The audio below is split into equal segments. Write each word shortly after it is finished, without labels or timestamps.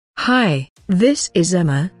Hi, this is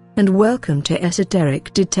Emma, and welcome to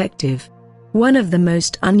Esoteric Detective. One of the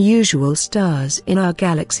most unusual stars in our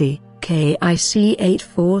galaxy, KIC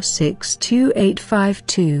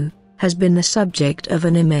 8462852, has been the subject of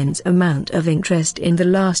an immense amount of interest in the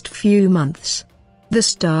last few months. The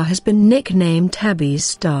star has been nicknamed Tabby's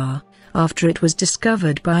star, after it was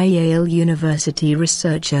discovered by Yale University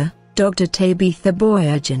researcher, Doctor Tabetha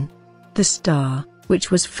Boyajan. The star,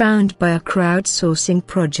 which was found by a crowdsourcing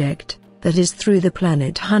project, that is through the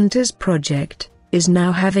Planet Hunters project, is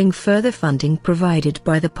now having further funding provided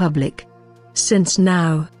by the public. Since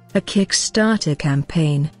now, a Kickstarter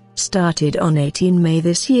campaign, started on 18 May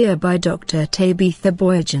this year by Doctor Tabetha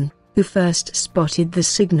Boyajan, who first spotted the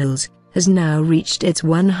signals, has now reached its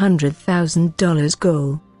 $100,000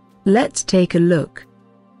 goal. Let's take a look.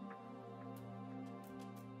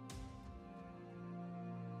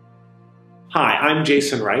 Hi, I'm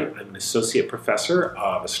Jason Wright. I'm an associate professor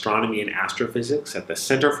of astronomy and astrophysics at the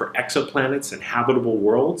Center for Exoplanets and Habitable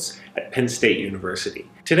Worlds at Penn State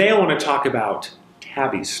University. Today I want to talk about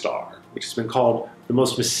Tabby's star, which has been called the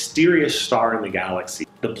most mysterious star in the galaxy.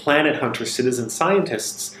 The Planet Hunter citizen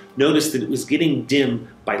scientists noticed that it was getting dim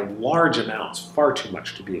by large amounts, far too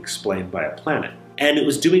much to be explained by a planet. And it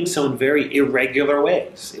was doing so in very irregular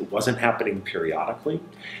ways. It wasn't happening periodically,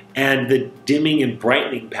 and the dimming and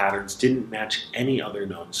brightening patterns didn't match any other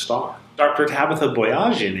known star. Doctor Tabetha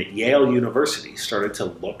Boyajan at Yale University started to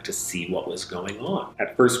look to see what was going on.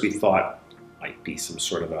 At first we thought it might be some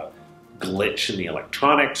sort of a glitch in the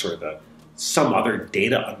electronics or some other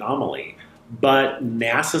data anomaly. But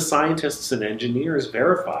NASA scientists and engineers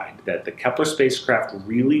verified that the Kepler spacecraft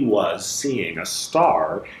really was seeing a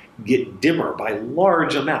star get dimmer by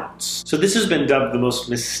large amounts. So this has been dubbed the most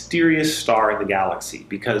mysterious star in the galaxy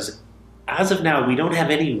because as of now, we don't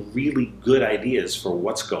have any really good ideas for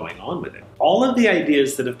what's going on with it. All of the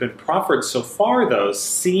ideas that have been proffered so far, though,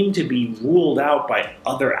 seem to be ruled out by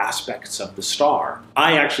other aspects of the star.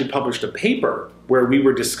 I actually published a paper where we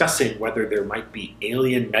were discussing whether there might be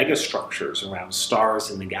alien megastructures around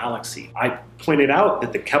stars in the galaxy. I pointed out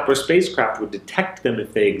that the Kepler spacecraft would detect them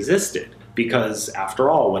if they existed, because after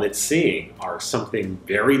all, what it's seeing are something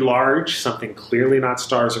very large, something clearly not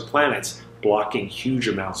stars or planets, blocking huge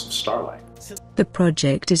amounts of starlight. The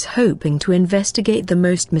project is hoping to investigate the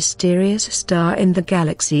most mysterious star in the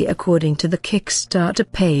galaxy according to the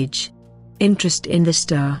Kickstarter page. Interest in the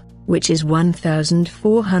star, which is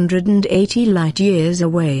 1,480 light-years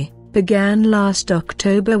away, began last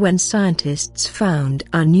October when scientists found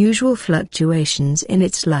unusual fluctuations in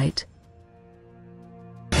its light.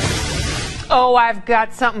 Oh, I've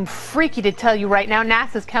got something freaky to tell you right now.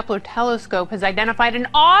 NASA's Kepler telescope has identified an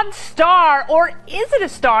odd star, or is it a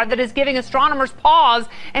star that is giving astronomers pause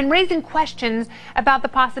and raising questions about the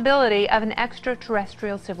possibility of an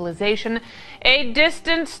extraterrestrial civilization? A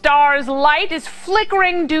distant star's light is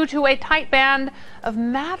flickering due to a tight band of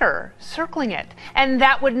matter circling it. And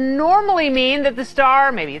that would normally mean that the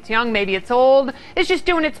star, maybe it's young, maybe it's old, is just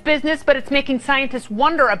doing its business, but it's making scientists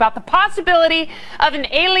wonder about the possibility of an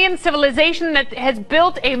alien civilization that has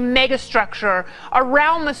built a megastructure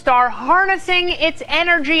around the star, harnessing its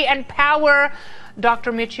energy and power.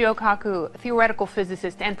 Dr. Michio Kaku, theoretical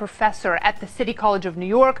physicist and professor at the City College of New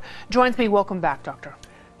York, joins me. Welcome back, Doctor.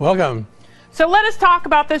 Welcome. So let us talk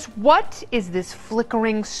about this. What is this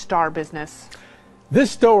flickering star business? This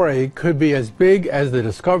story could be as big as the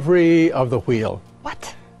discovery of the wheel.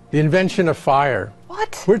 What? The invention of fire.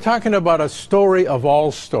 What? We're talking about a story of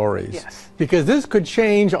all stories. Yes. Because this could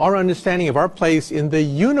change our understanding of our place in the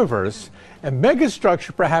universe, a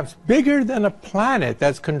megastructure perhaps bigger than a planet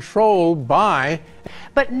that's controlled by...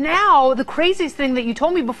 But now, the craziest thing that you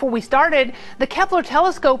told me before we started, the Kepler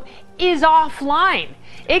telescope is offline.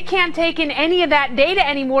 It can't take in any of that data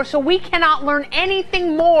anymore, so we cannot learn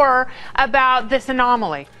anything more about this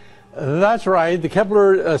anomaly. That's right. The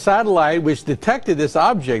Kepler satellite, which detected this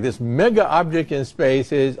object, this mega object in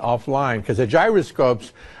space, is offline because the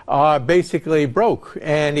gyroscopes are basically broke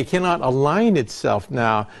and it cannot align itself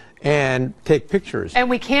now and take pictures. And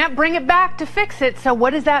we can't bring it back to fix it, so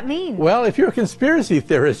what does that mean? Well, if you're a conspiracy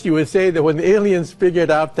theorist, you would say that when the aliens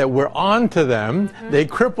figured out that we're on to them, they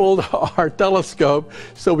crippled our telescope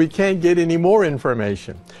so we can't get any more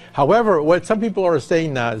information. However, what some people are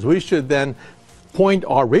saying now is we should then point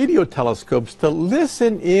our radio telescopes to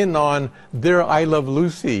listen in on their I Love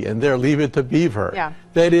Lucy and their Leave It to Beaver. Yeah.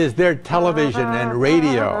 That is their television and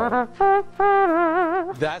radio.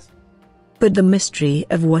 But the mystery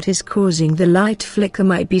of what is causing the light flicker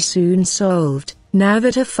might be soon solved, now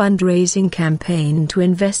that a fundraising campaign to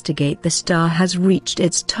investigate the star has reached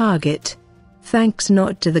its target. Thanks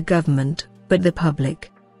not to the government, but the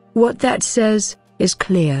public. What that says is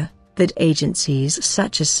clear, that agencies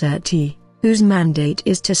such as CERTI, whose mandate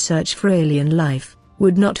is to search for alien life,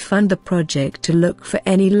 would not fund the project to look for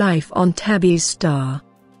any life on Tabby's star.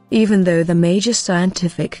 Even though the major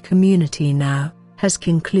scientific community now has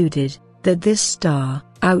concluded that this star,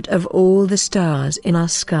 out of all the stars in our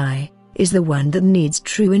sky, is the one that needs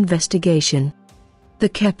true investigation. The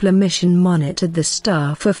Kepler mission monitored the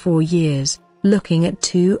star for 4 years, looking at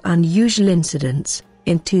 2 unusual incidents,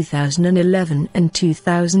 in 2011 and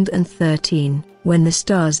 2013, when the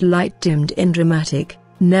star's light dimmed in dramatic,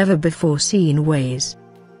 never-before-seen ways.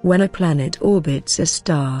 When a planet orbits a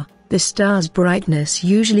star, the star's brightness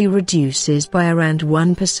usually reduces by around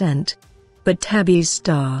 1%. But Tabby's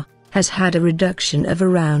star has had a reduction of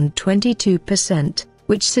around 22%,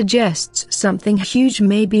 which suggests something huge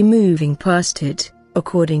may be moving past it,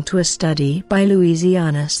 according to a study by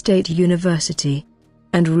Louisiana State University.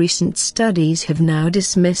 And recent studies have now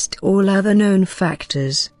dismissed all other known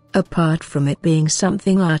factors, apart from it being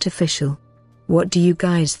something artificial. What do you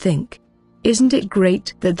guys think? Isn't it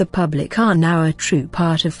great that the public are now a true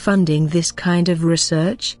part of funding this kind of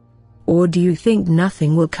research? Or do you think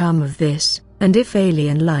nothing will come of this, and if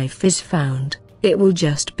alien life is found, it will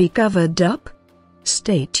just be covered up?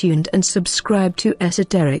 Stay tuned and subscribe to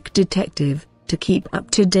Esoteric Detective to keep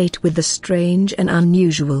up to date with the strange and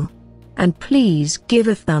unusual. And please give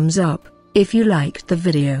a thumbs up if you liked the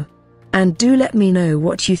video. And do let me know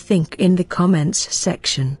what you think in the comments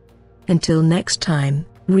section. Until next time,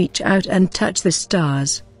 reach out and touch the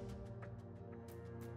stars.